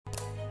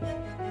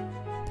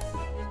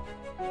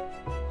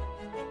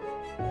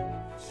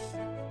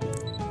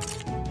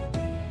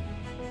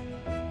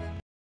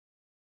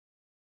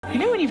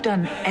when you've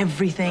done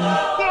everything?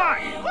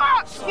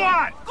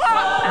 Squat!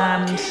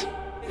 And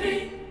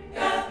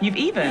you've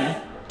even...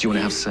 Do you want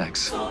to have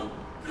sex?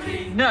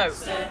 No.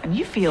 And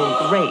you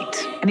feel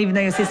great. And even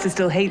though your sister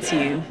still hates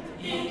you...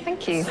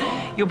 Thank you.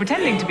 You're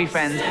pretending to be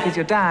friends because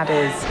your dad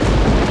is...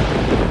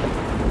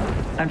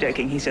 I'm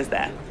joking, he's just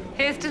there.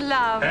 Here's to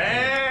love.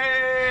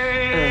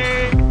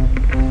 Hey!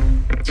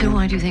 So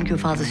why do you think your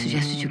father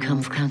suggested you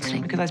come for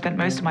counselling? Because I spent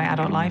most of my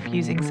adult life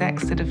using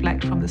sex to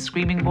deflect from the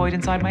screaming void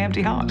inside my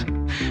empty heart.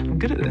 I'm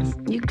good at this.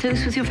 You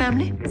close with your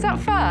family? Is that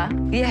fur?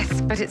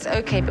 Yes, but it's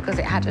okay because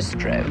it had a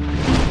stroke.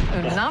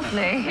 Oh,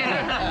 lovely.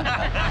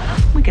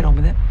 We get on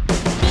with it.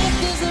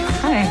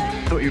 Hi.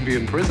 Thought you'd be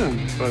in prison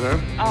by now.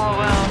 Oh,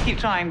 well, keep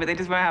trying, but they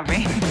just won't have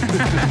me.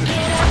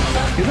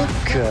 You look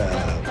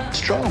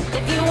strong.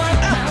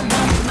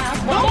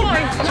 Oh,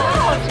 my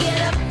God!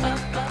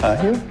 Are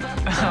you?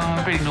 Oh, I'm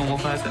a pretty normal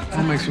person.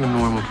 What makes you a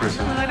normal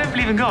person? Well, I don't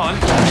believe in God.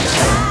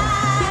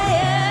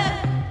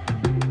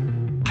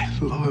 I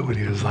love it when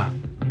he does that.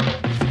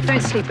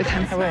 Don't sleep with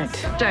him. I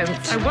won't. Don't.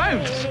 I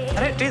won't. I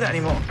don't do that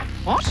anymore.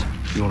 What?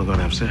 You want to go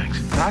and have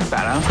sex? That's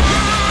better.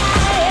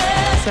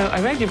 So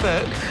I read your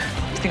book. Do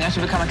you think I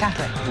should become a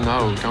Catholic?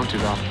 No, don't do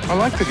that. I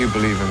like that you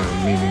believe in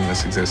a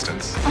meaningless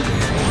existence.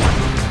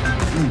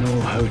 You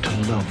know how to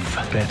love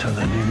better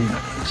than anyone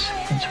else.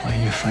 That's why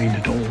you find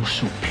it all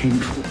so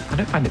painful. I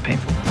don't find it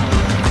painful.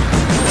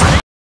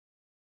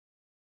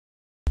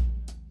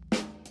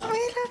 Oh,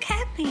 you look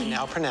happy.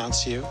 Now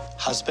pronounce you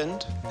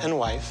husband and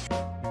wife.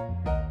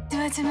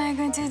 What am I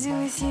going to do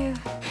with you?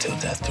 Till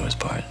death do us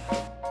part.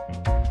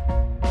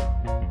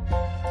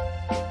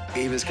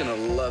 Ava's gonna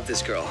love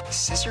this girl.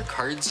 Scissor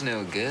card's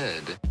no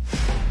good.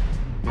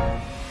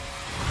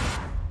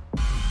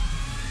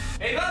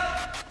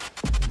 Ava!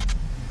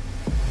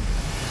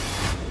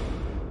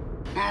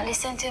 Now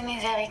listen to me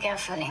very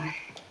carefully.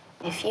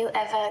 If you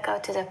ever go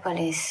to the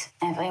police,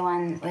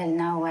 everyone will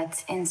know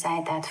what's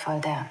inside that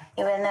folder.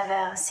 You will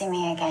never see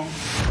me again.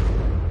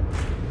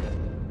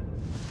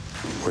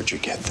 Where'd you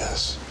get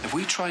this? If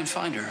we try and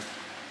find her,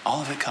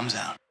 all of it comes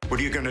out. What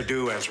are you gonna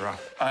do, Ezra?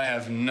 I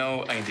have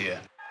no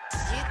idea.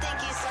 You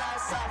think you saw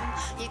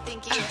something, you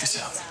think you Check this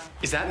out.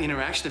 Is that the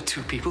interaction of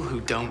two people who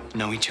don't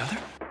know each other?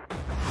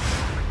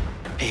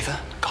 Ava,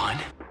 gone.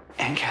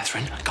 And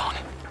Catherine, gone.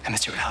 And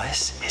Mr.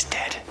 Alice is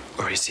dead.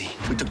 Or is he?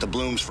 We took the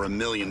Blooms for $1.4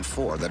 million.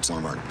 That's one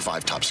of our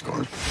 5 top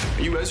scores.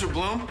 Are you Ezra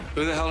Bloom?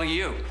 Who the hell are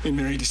you? We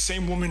married the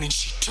same woman and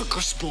she took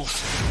us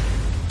both.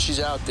 She's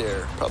out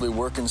there, probably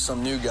working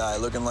some new guy,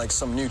 looking like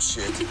some new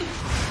chick.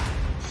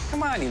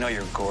 Come on, you know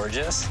you're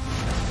gorgeous.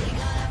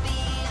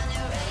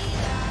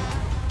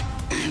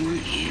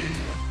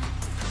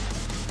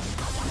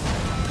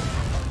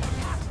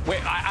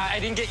 Wait, I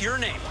didn't get your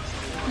name.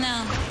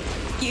 No,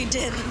 you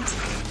didn't.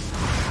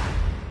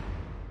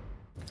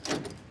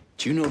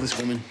 Do you know this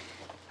woman?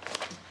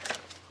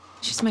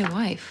 She's my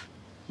wife.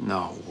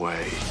 No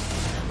way.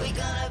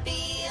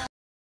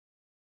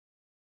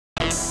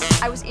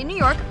 I was in New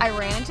York, I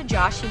ran into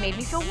Josh, he made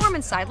me feel warm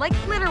inside, like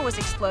glitter was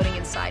exploding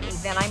inside me.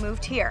 Then I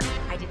moved here.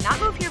 I did not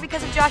move here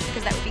because of Josh,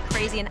 because that would be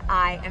crazy, and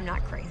I am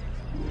not crazy.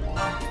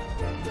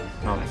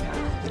 Oh my God.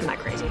 I'm not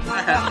crazy.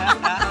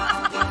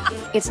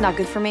 It's not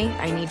good for me.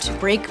 I need to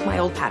break my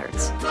old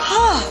patterns.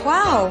 Oh,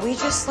 wow, we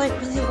just like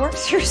really worked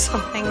through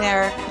something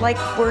there. Like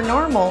we're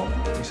normal.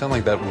 You sound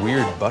like that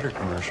weird butter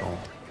commercial.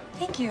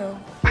 Thank you.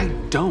 I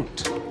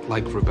don't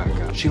like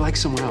Rebecca. She likes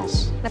someone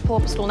else. Can I pull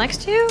up a stool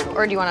next to you,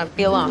 or do you want to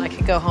be alone? I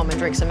could go home and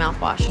drink some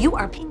mouthwash. You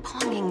are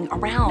ping-ponging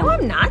around. No,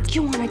 I'm not.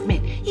 You want to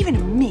admit, even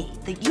to me,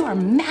 that you are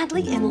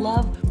madly in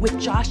love with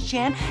Josh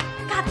Chan?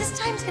 God, this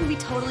time's gonna be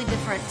totally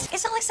different.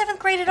 It's not like 7th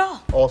grade at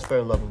all. All's fair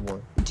in love and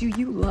war. Do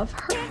you love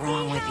her? What's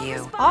wrong with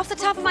you? Off the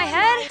top of my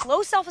head,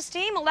 low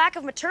self-esteem, a lack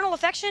of maternal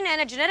affection,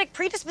 and a genetic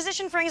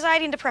predisposition for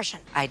anxiety and depression.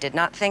 I did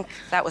not think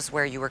that was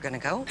where you were gonna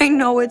go. I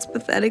know it's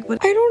pathetic, but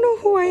I don't know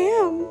who I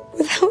am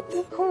without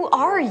them. Who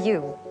are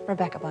you,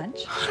 Rebecca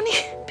Bunch?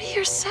 Honey, be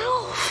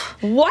yourself.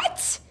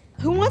 What?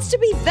 Who wants to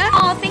be that?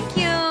 Oh, thank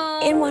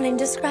you. In one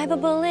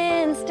indescribable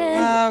instant.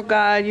 Oh,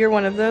 God, you're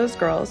one of those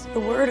girls. The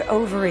word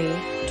ovary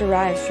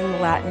derives from the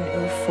Latin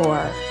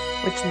ovor,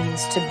 which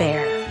means to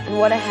bear. And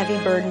what a heavy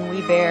burden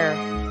we bear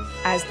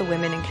as the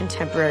women in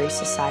contemporary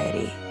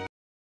society.